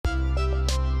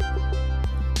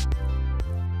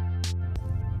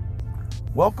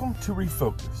Welcome to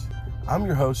Refocus. I'm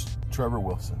your host, Trevor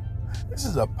Wilson. This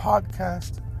is a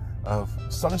podcast of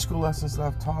Sunday school lessons that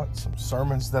I've taught, some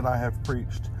sermons that I have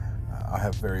preached. I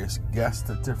have various guests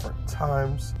at different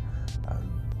times.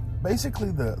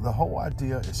 Basically, the whole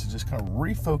idea is to just kind of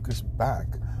refocus back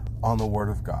on the Word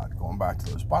of God, going back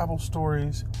to those Bible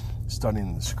stories,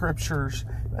 studying the Scriptures.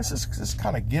 Let's just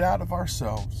kind of get out of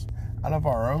ourselves, out of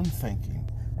our own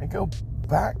thinking, and go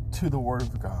back to the Word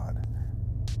of God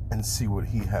and see what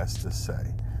He has to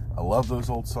say. I love those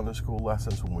old Sunday school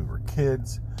lessons when we were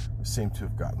kids. We seem to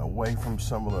have gotten away from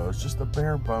some of those, just the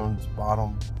bare bones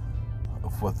bottom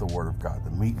of what the Word of God,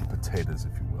 the meat and potatoes,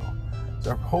 if you will.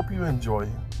 So I hope you enjoy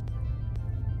it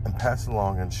and pass it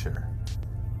along and share.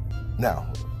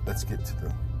 Now, let's get to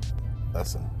the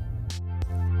lesson.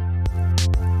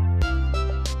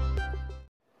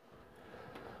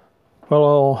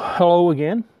 Well, hello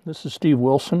again. This is Steve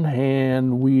Wilson,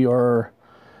 and we are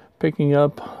picking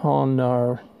up on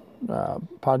our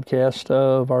podcast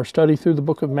of our study through the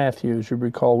book of Matthew. As you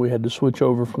recall, we had to switch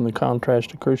over from the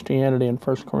contrast to Christianity in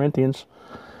 1 Corinthians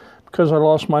because I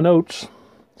lost my notes.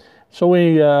 So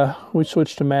we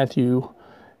switched to Matthew,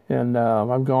 and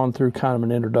I've gone through kind of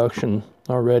an introduction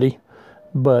already.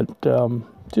 But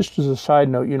just as a side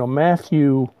note,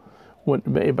 Matthew,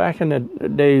 back in the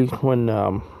days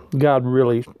when God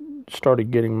really started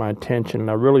getting my attention,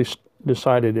 I really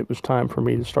decided it was time for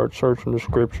me to start searching the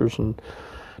Scriptures and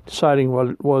deciding what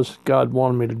it was God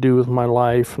wanted me to do with my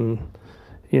life. And,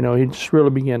 He just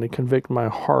really began to convict my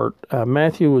heart.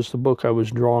 Matthew was the book I was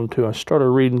drawn to. I started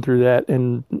reading through that,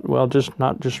 and,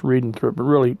 not just reading through it, but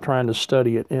really trying to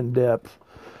study it in depth.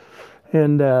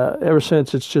 And ever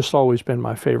since, it's just always been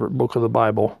my favorite book of the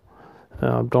Bible.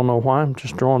 Don't know why, I'm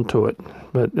just drawn to it.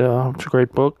 But it's a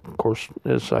great book. Of course,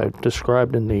 as I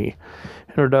described in the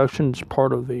introduction, it's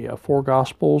part of the four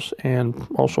Gospels and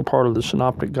also part of the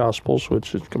Synoptic Gospels,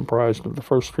 which is comprised of the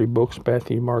first three books,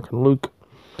 Matthew, Mark, and Luke.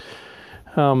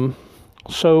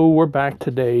 So we're back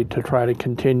today to try to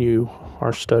continue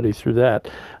our study through that.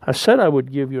 I said I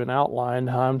would give you an outline.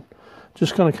 I'm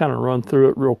just going to kind of run through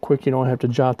it real quick. You don't have to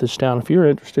jot this down. If you're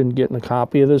interested in getting a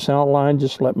copy of this outline,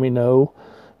 just let me know.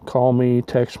 Call me,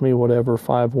 text me, whatever,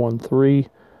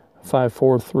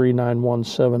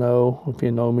 513-543-9170. If you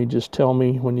know me, just tell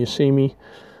me when you see me.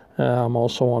 I'm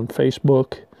also on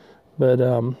Facebook, but,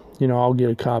 I'll get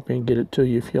a copy and get it to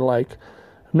you if you like.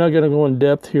 I'm not going to go in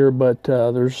depth here, but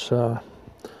there's,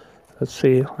 let's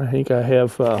see, I think I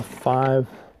have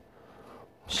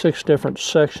 6 different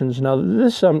sections. Now,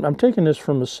 this I'm taking this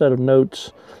from a set of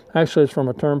notes. Actually, it's from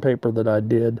a term paper that I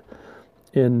did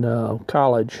in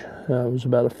college. It was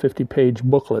about a 50-page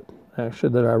booklet, actually,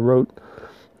 that I wrote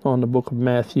on the book of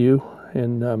Matthew.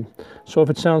 And so if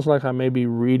it sounds like I may be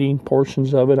reading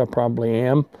portions of it, I probably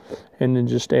am. And then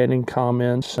just adding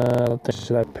comments, things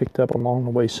that I've picked up along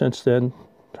the way since then.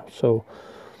 So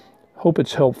hope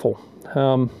it's helpful.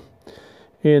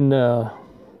 In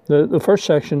the first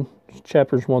section,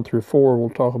 chapters 1 through 4, we'll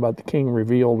talk about the King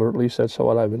revealed, or at least that's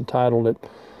what I've entitled it.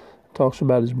 Talks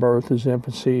about his birth, his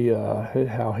infancy,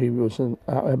 how he was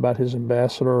about his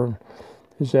ambassador and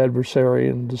his adversary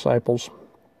and disciples.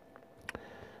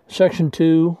 Section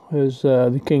 2 is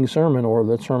the King's Sermon, or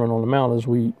the Sermon on the Mount, as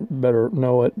we better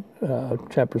know it,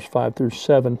 chapters 5 through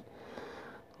 7.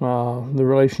 The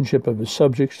relationship of his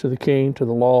subjects to the king, to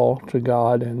the law, to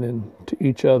God, and then to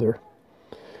each other.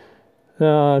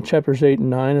 Chapters 8 and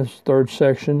 9 is the third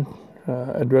section,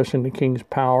 addressing the king's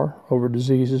power over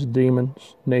diseases,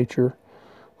 demons, nature,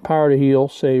 power to heal,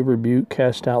 save, rebuke,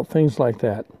 cast out, things like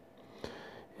that.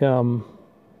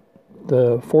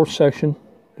 The fourth section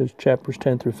is chapters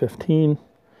 10 through 15,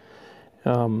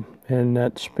 and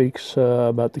that speaks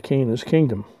about the king and his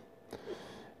kingdom.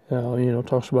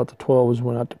 Talks about the 12 as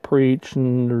went out to preach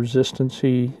and the resistance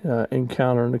he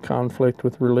encountered in the conflict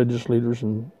with religious leaders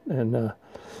and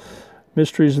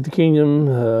mysteries of the kingdom,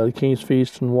 the king's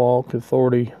feast and walk,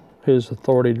 his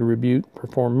authority to rebuke,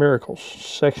 perform miracles.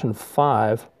 Section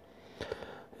 5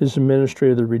 is the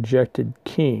ministry of the rejected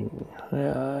king.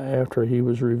 After he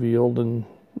was revealed and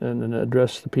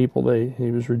addressed the people,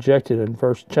 he was rejected in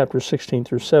chapter 16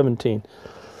 through 17.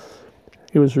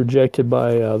 He was rejected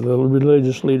by the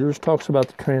religious leaders. Talks about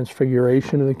the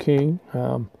transfiguration of the king,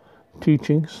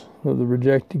 teachings of the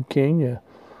rejected king,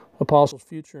 apostles'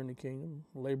 future in the kingdom,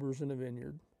 laborers in the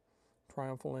vineyard,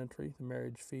 triumphal entry, the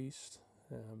marriage feast,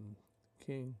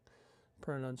 king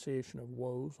pronunciation of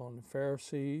woes on the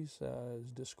Pharisees,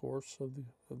 his discourse of the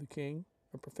king,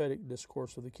 a prophetic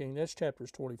discourse of the king. That's chapters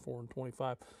 24 and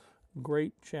 25.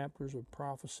 Great chapters of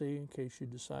prophecy, in case you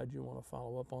decide you want to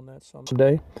follow up on that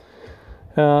someday.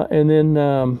 And then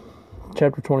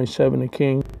chapter 27, the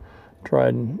king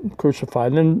tried and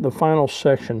crucified. And then the final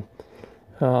section,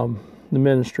 the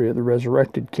ministry of the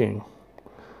resurrected king.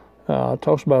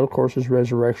 Talks about, of course, his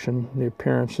resurrection, the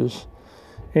appearances,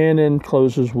 and then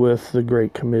closes with the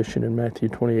Great Commission in Matthew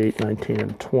 28, 19,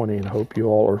 and 20. And I hope you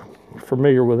all are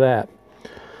familiar with that.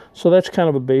 So that's kind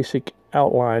of a basic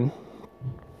outline.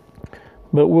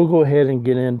 But we'll go ahead and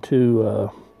get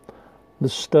into the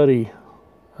study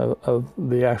of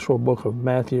the actual book of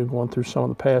Matthew, going through some of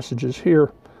the passages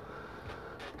here.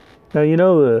 Now, you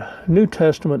know, the New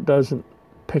Testament doesn't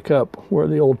pick up where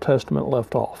the Old Testament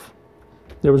left off.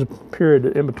 There was a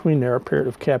period in between there, a period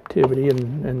of captivity,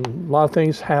 and a lot of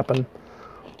things happened.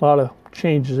 A lot of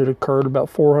changes that occurred, about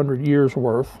 400 years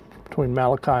worth between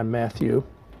Malachi and Matthew.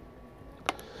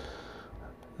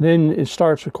 Then it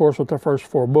starts, of course, with the first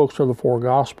four books, or the four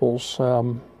Gospels,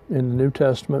 in the New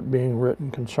Testament being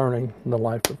written concerning the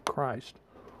life of Christ.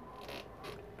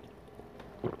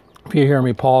 If you hear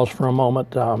me pause for a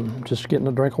moment, just getting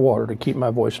a drink of water to keep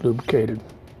my voice lubricated.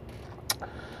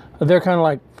 They're kind of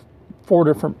like four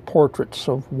different portraits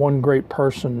of one great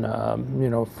person,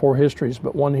 four histories,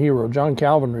 but one hero. John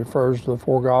Calvin refers to the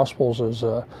four Gospels as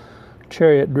a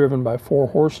chariot driven by four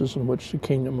horses in which the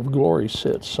kingdom of glory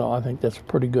sits. So I think that's a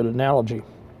pretty good analogy.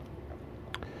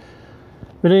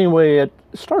 But anyway, it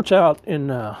starts out in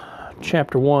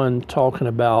chapter 1 talking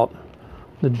about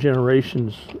the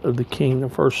generations of the king. The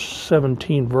first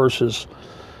 17 verses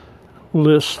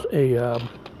list a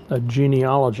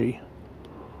genealogy.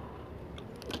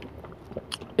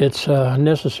 It's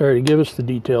necessary to give us the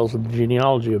details of the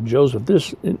genealogy of Joseph.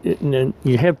 And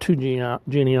you have two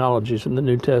genealogies in the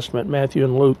New Testament, Matthew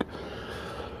and Luke.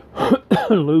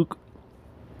 Luke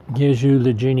gives you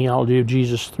the genealogy of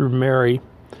Jesus through Mary,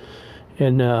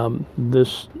 and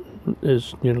this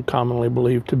is commonly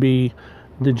believed to be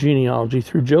the genealogy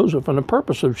through Joseph. And the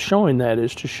purpose of showing that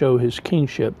is to show his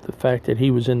kingship, the fact that he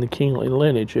was in the kingly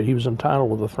lineage, that he was entitled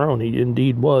to the throne. He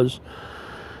indeed was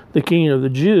the king of the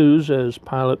Jews, as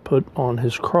Pilate put on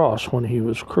his cross when he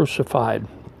was crucified.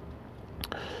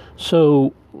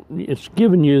 So it's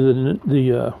given you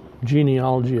the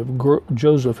genealogy of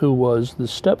Joseph, who was the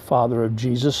stepfather of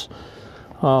Jesus.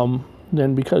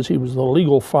 Then because he was the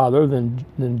legal father,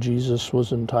 then Jesus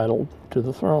was entitled to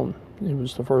the throne. He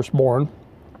was the firstborn.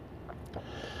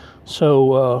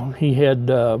 So he had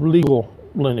legal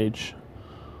lineage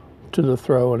to the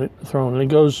throne. And it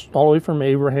goes all the way from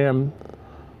Abraham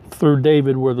through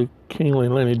David, where the kingly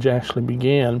lineage actually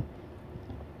began,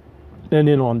 and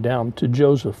then on down to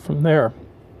Joseph from there.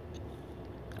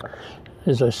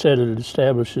 As I said, it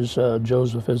establishes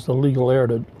Joseph as the legal heir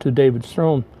to David's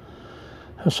throne.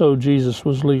 So Jesus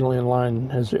was legally in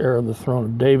line as the heir of the throne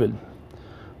of David.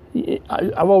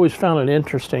 I've always found it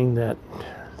interesting that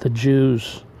the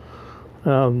Jews,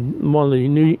 one of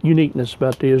the uniqueness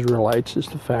about the Israelites is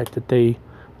the fact that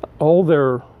all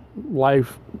their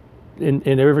life,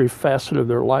 in every facet of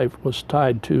their life, was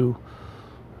tied to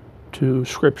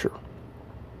Scripture,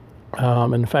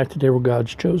 and the fact that they were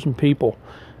God's chosen people.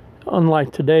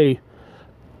 Unlike today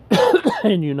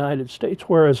in the United States,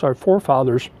 whereas our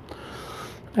forefathers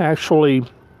actually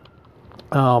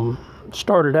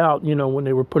started out, when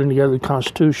they were putting together the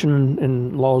Constitution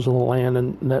and laws of the land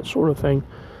and that sort of thing.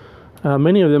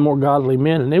 Many of them were godly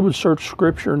men, and they would search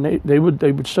Scripture, and they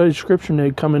would study Scripture, and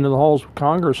they'd come into the halls of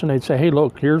Congress, and they'd say, "Hey,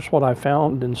 look, here's what I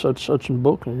found in such a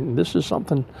book, and this is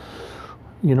something,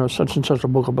 such and such a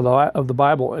book of the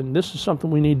Bible, and this is something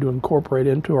we need to incorporate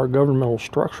into our governmental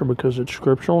structure because it's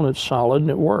scriptural and it's solid and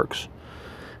it works."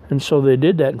 And so they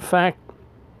did that. In fact,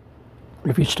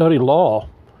 if you study law,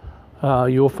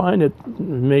 you'll find that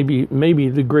maybe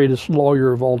the greatest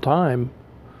lawyer of all time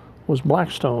was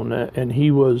Blackstone, and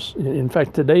he was, in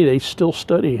fact, today they still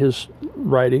study his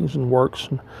writings and works.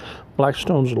 And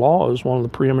Blackstone's law is one of the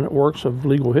preeminent works of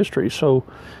legal history. So,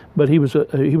 but he was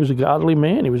a godly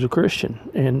man. He was a Christian,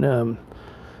 and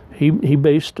he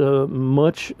based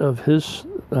much of his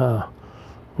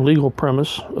legal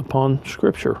premise upon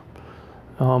Scripture.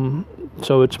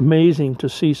 So it's amazing to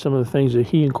see some of the things that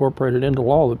he incorporated into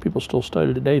law that people still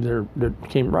study today that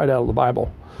came right out of the Bible.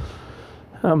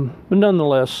 But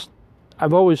nonetheless,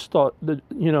 I've always thought that,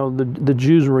 the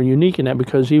Jews were unique in that,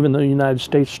 because even though the United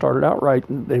States started out right,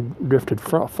 they drifted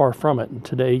far from it. And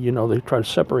today, they try to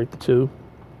separate the two.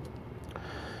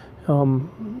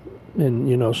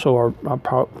 So our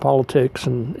politics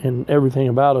and everything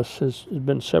about us has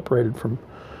been separated from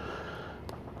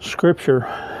Scripture.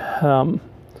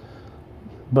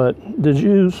 But the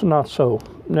Jews, not so.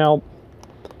 Now,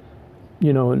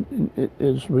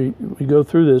 as we go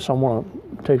through this, I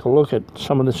want to take a look at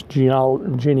some of this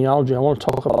genealogy. I want to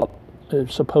talk about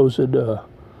supposed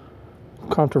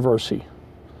controversy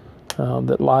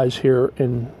that lies here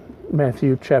in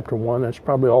Matthew chapter 1. That's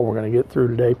probably all we're going to get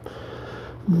through today.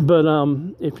 But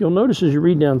if you'll notice as you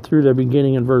read down through the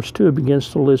beginning in verse 2, it begins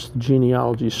to list the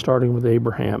genealogy starting with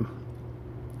Abraham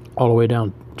all the way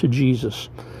down to Jesus.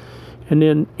 And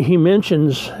then he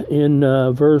mentions in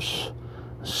verse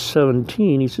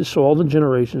 17, he says, so all the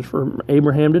generations from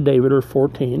Abraham to David are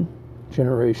 14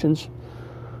 generations.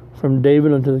 From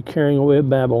David unto the carrying away of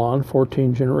Babylon,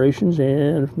 14 generations.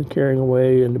 And from the carrying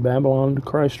away into Babylon to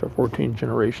Christ are 14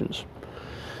 generations.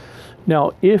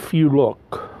 Now, if you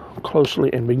look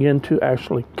closely and begin to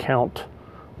actually count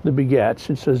the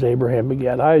begats, it says Abraham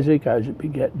begat Isaac, Isaac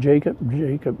begat Jacob,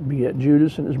 Jacob begat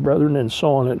Judas and his brethren, and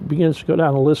so on. It begins to go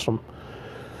down and list them.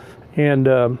 And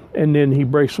then he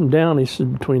breaks them down. He says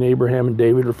between Abraham and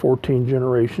David are 14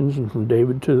 generations, and from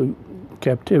David to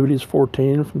captivity is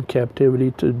 14, and from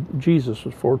captivity to Jesus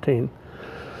is 14.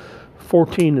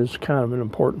 14 is kind of an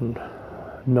important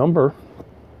number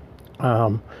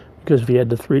because if you add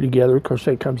the three together, of course,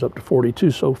 that comes up to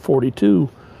 42. So 42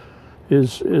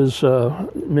 is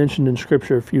mentioned in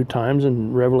Scripture a few times.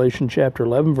 In Revelation chapter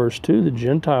 11, verse 2, the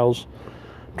Gentiles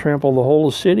trample the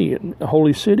holy city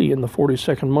in the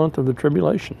 42nd month of the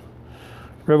tribulation.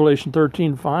 Revelation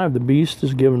 13:5, the beast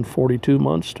is given 42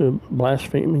 months to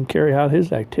blaspheme and carry out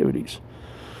his activities.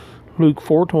 Luke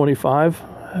 4:25,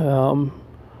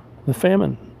 the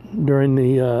famine during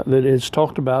that is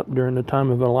talked about during the time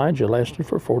of Elijah lasted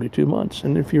for 42 months.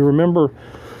 And if you remember,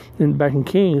 back in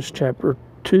Kings chapter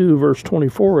 2, verse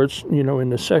 24, it's in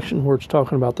the section where it's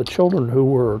talking about the children who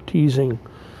were teasing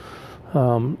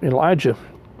Elijah.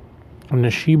 And the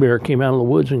she-bear came out of the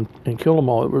woods and killed them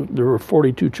all. There were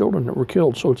 42 children that were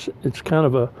killed. So it's kind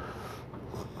of a,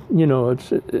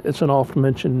 it's an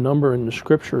often-mentioned number in the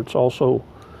Scripture. It's also,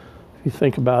 if you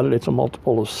think about it, it's a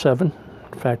multiple of 7.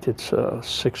 In fact, it's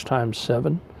 6 times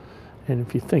 7. And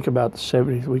if you think about the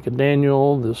 70th week of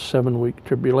Daniel, the 7-week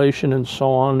tribulation, and so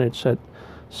on, it's at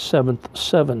 7th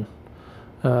 7.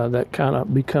 That kind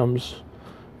of becomes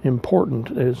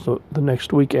important is the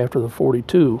next week after the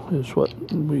 42 is what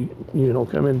we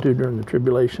come into during the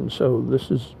tribulation. So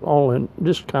this is all in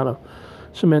just kind of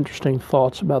some interesting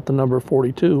thoughts about the number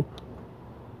 42.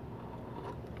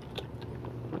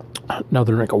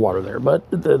 Another drink of water there. But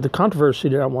the controversy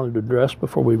that I wanted to address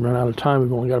before we run out of time,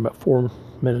 we've only got about 4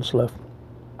 minutes left,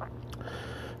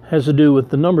 has to do with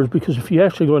the numbers, because if you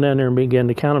actually go down there and begin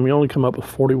to count them, you only come up with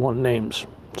 41 names.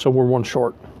 So we're one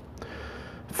short.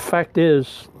 Fact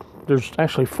is, there's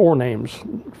actually 5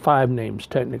 names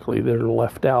technically that are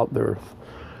left out. There are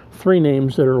 3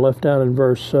 names that are left out in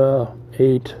verse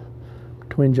 8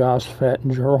 between Jehoshaphat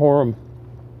and Jehoram.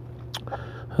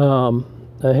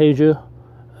 Ahijah,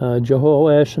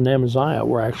 Jehoash, and Amaziah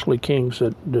were actually kings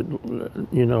that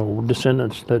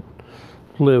descendants that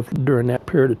lived during that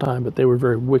period of time, but they were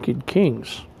very wicked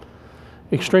kings.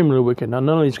 Extremely wicked. Now,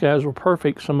 none of these guys were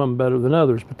perfect, some of them better than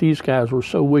others, but these guys were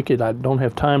so wicked, I don't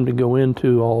have time to go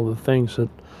into all the things that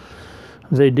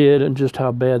they did and just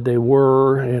how bad they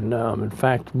were. And in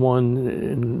fact, one,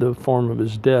 in the form of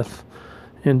his death,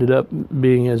 ended up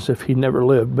being as if he never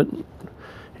lived. But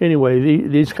anyway,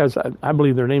 these guys, I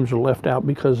believe their names are left out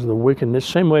because of the wickedness.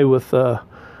 Same way with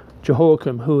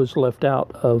Jehoiakim, who is left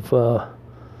out of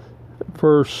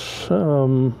verse...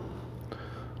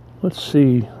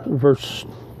 verse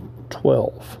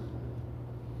 12,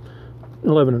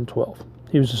 11 and 12.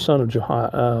 He was the son of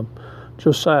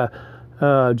Josiah.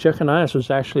 Jeconiah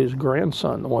was actually his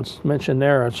grandson, the one mentioned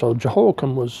there. And so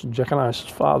Jehoiakim was Jeconiah's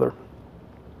father.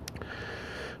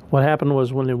 What happened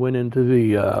was when they went into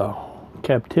the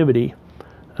captivity,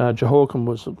 Jehoiakim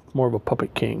was more of a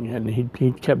puppet king, and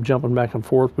he kept jumping back and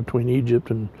forth between Egypt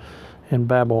and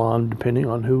Babylon, depending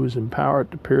on who was in power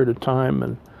at the period of time.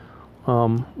 And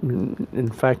in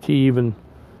fact, he even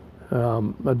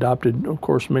adopted, of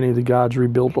course, many of the gods,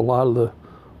 rebuilt a lot of the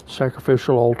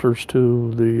sacrificial altars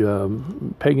to the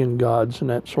pagan gods and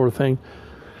that sort of thing.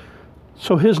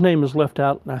 So his name is left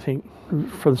out, I think,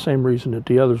 for the same reason that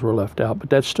the others were left out, but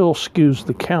that still skews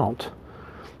the count.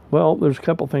 Well, there's a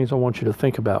couple things I want you to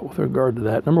think about with regard to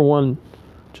that. Number one,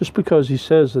 just because he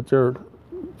says that there are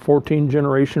 14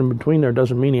 generations in between there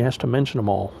doesn't mean he has to mention them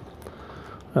all.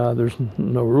 There's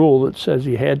no rule that says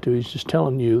he had to. He's just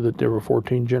telling you that there were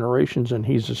 14 generations, and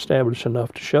he's established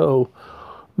enough to show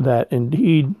that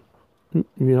indeed,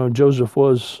 Joseph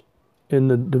was in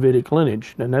the Davidic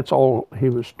lineage, and that's all he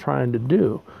was trying to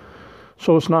do.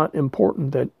 So it's not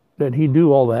important that he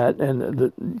do all that,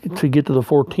 and to get to the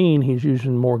 14, he's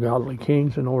using more godly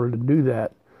kings in order to do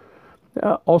that.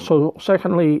 Also,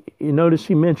 secondly, you notice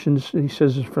he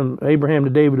says from Abraham to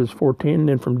David is 14, and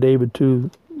then from David to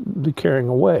the carrying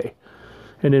away,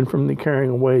 and then from the carrying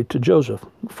away to Joseph,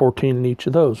 14 in each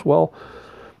of those. Well,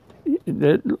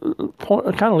 it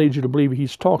kind of leads you to believe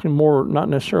he's talking more, not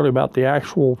necessarily about the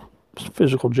actual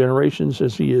physical generations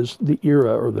as he is the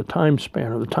era or the time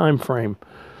span or the time frame.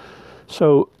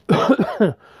 So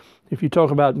if you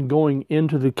talk about going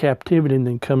into the captivity and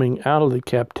then coming out of the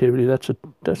captivity, that's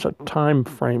a time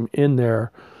frame in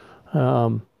there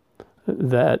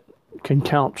that can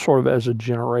count sort of as a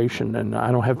generation. And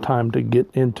I don't have time to get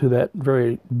into that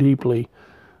very deeply,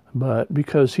 but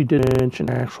because he didn't mention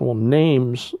actual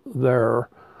names there,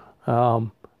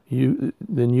 then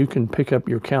you can pick up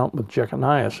your count with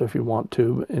Jeconiah if you want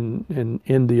to, and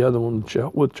end the other one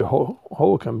with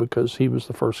Jehoiakim, because he was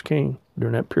the first king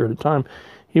during that period of time,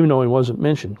 even though he wasn't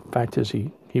mentioned. Fact is,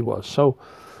 he was. So,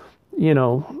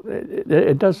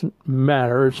 it doesn't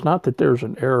matter. It's not that there's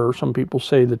an error. Some people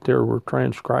say that there were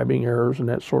transcribing errors and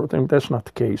that sort of thing. But that's not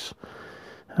the case.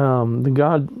 The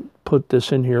God put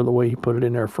this in here the way he put it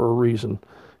in there for a reason.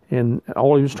 And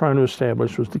all he was trying to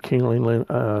establish was the kingly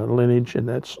lineage, and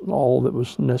that's all that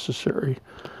was necessary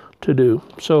to do.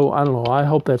 So, I don't know. I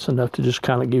hope that's enough to just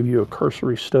kind of give you a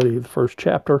cursory study of the first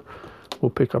chapter. We'll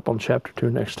pick up on chapter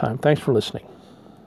 2 next time. Thanks for listening.